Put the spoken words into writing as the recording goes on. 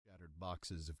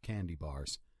boxes of candy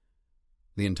bars.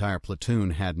 The entire platoon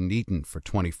hadn't eaten for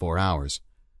 24 hours.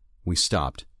 We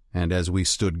stopped, and as we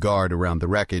stood guard around the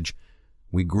wreckage,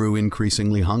 we grew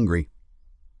increasingly hungry.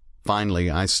 Finally,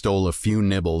 I stole a few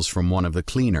nibbles from one of the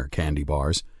cleaner candy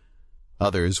bars.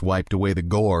 Others wiped away the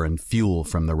gore and fuel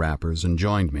from the wrappers and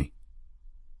joined me.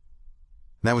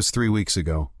 That was 3 weeks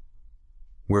ago.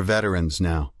 We're veterans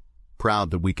now,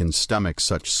 proud that we can stomach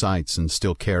such sights and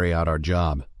still carry out our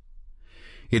job.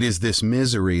 It is this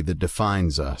misery that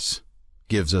defines us,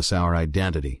 gives us our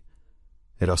identity.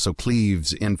 It also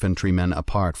cleaves infantrymen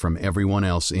apart from everyone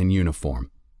else in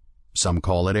uniform. Some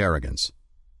call it arrogance.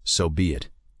 So be it.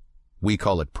 We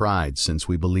call it pride since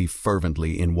we believe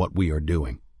fervently in what we are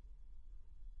doing.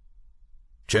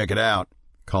 "Check it out,"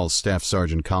 calls Staff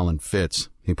Sergeant Colin Fitz.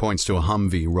 He points to a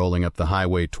Humvee rolling up the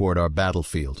highway toward our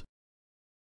battlefield.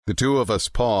 The two of us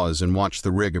pause and watch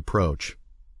the rig approach.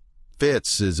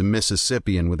 Fitz is a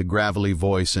Mississippian with a gravelly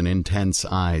voice and intense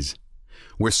eyes.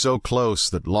 We're so close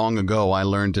that long ago I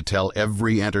learned to tell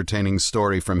every entertaining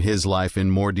story from his life in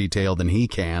more detail than he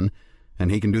can, and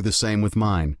he can do the same with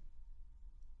mine.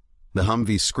 The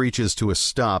Humvee screeches to a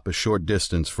stop a short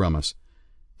distance from us.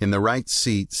 In the right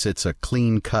seat sits a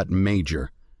clean-cut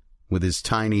major. With his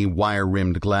tiny,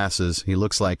 wire-rimmed glasses, he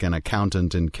looks like an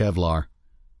accountant in Kevlar.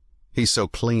 He's so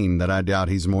clean that I doubt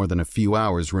he's more than a few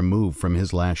hours removed from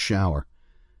his last shower.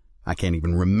 I can't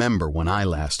even remember when I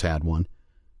last had one.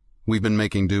 We've been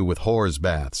making do with hors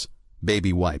baths,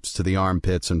 baby wipes to the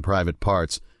armpits and private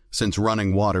parts, since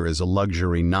running water is a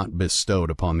luxury not bestowed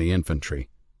upon the infantry.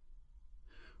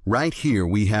 Right here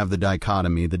we have the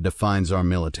dichotomy that defines our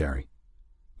military.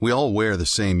 We all wear the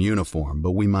same uniform,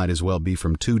 but we might as well be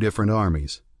from two different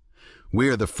armies.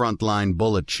 We're the frontline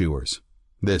bullet chewers.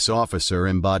 This officer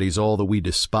embodies all that we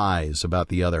despise about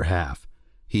the other half.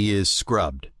 He is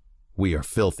scrubbed. We are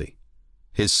filthy.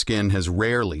 His skin has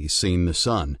rarely seen the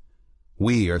sun.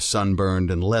 We are sunburned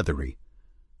and leathery.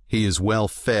 He is well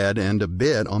fed and a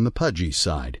bit on the pudgy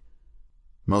side.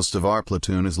 Most of our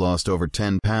platoon has lost over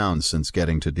 10 pounds since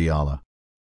getting to Diyala.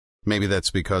 Maybe that's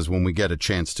because when we get a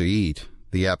chance to eat,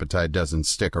 the appetite doesn't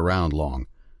stick around long.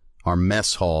 Our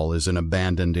mess hall is an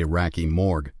abandoned Iraqi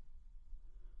morgue.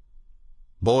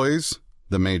 "Boys,"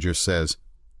 the major says,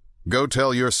 "go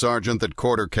tell your sergeant that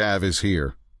Quarter Cav is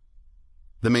here."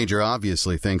 The major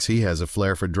obviously thinks he has a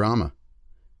flair for drama.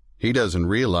 He doesn't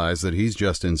realize that he's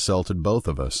just insulted both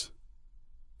of us.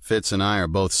 Fitz and I are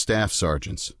both staff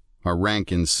sergeants. Our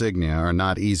rank insignia are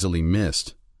not easily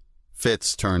missed.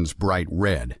 Fitz turns bright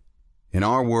red. In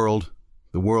our world,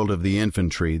 the world of the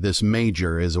infantry, this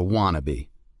major is a wannabe.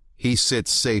 He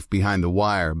sits safe behind the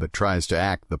wire but tries to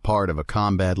act the part of a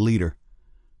combat leader.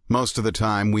 Most of the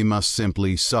time, we must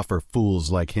simply suffer fools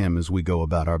like him as we go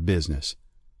about our business.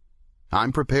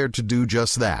 I'm prepared to do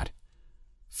just that.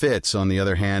 Fitz, on the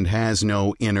other hand, has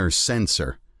no inner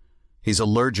censor. He's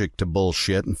allergic to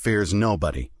bullshit and fears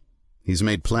nobody. He's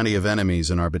made plenty of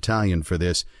enemies in our battalion for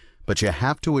this, but you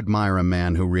have to admire a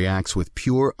man who reacts with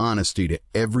pure honesty to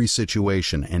every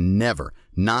situation and never,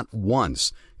 not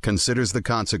once, considers the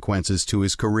consequences to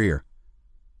his career.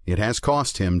 It has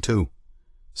cost him, too.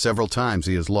 Several times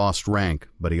he has lost rank,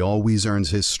 but he always earns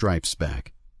his stripes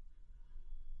back.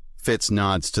 Fitz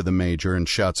nods to the major and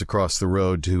shouts across the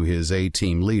road to his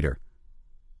A-team leader.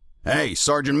 "Hey,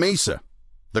 Sergeant Mesa,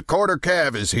 the Quarter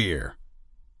Cav is here."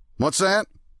 "What's that?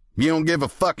 You don't give a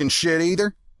fucking shit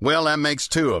either? Well, that makes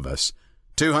two of us.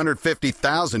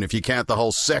 250,000 if you count the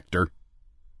whole sector."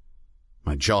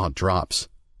 My jaw drops.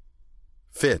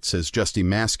 Fitz has just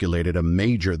emasculated a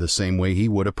major the same way he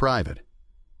would a private.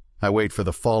 I wait for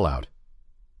the fallout.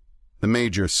 The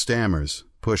major stammers,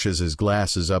 pushes his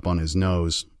glasses up on his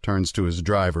nose, turns to his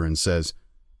driver and says,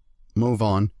 "Move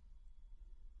on."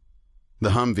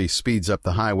 The Humvee speeds up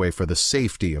the highway for the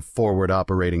safety of Forward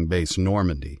Operating Base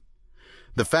Normandy.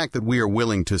 The fact that we are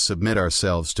willing to submit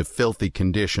ourselves to filthy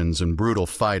conditions and brutal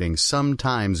fighting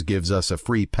sometimes gives us a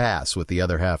free pass with the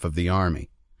other half of the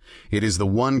army. It is the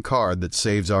one card that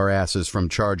saves our asses from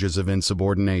charges of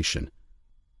insubordination.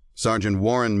 Sergeant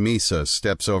Warren Mesa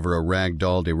steps over a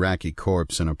ragdolled Iraqi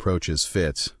corpse and approaches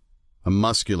Fitz. A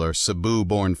muscular,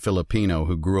 Cebu-born Filipino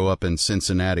who grew up in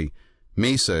Cincinnati,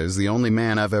 Mesa is the only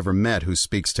man I've ever met who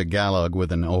speaks Tagalog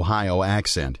with an Ohio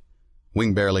accent. We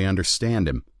can barely understand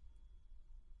him.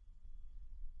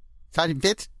 "Sergeant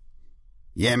Fitz?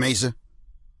 "Yeah, Mesa?"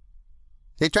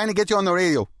 "They're trying to get you on the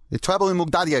radio. There's trouble in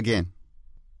Mugdadi again."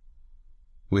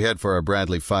 We head for our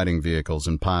Bradley fighting vehicles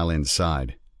and pile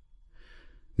inside.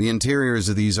 The interiors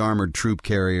of these armored troop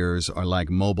carriers are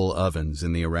like mobile ovens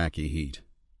in the Iraqi heat.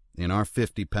 In our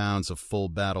 50 pounds of full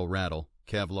battle rattle,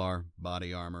 Kevlar,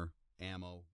 body armor, ammo,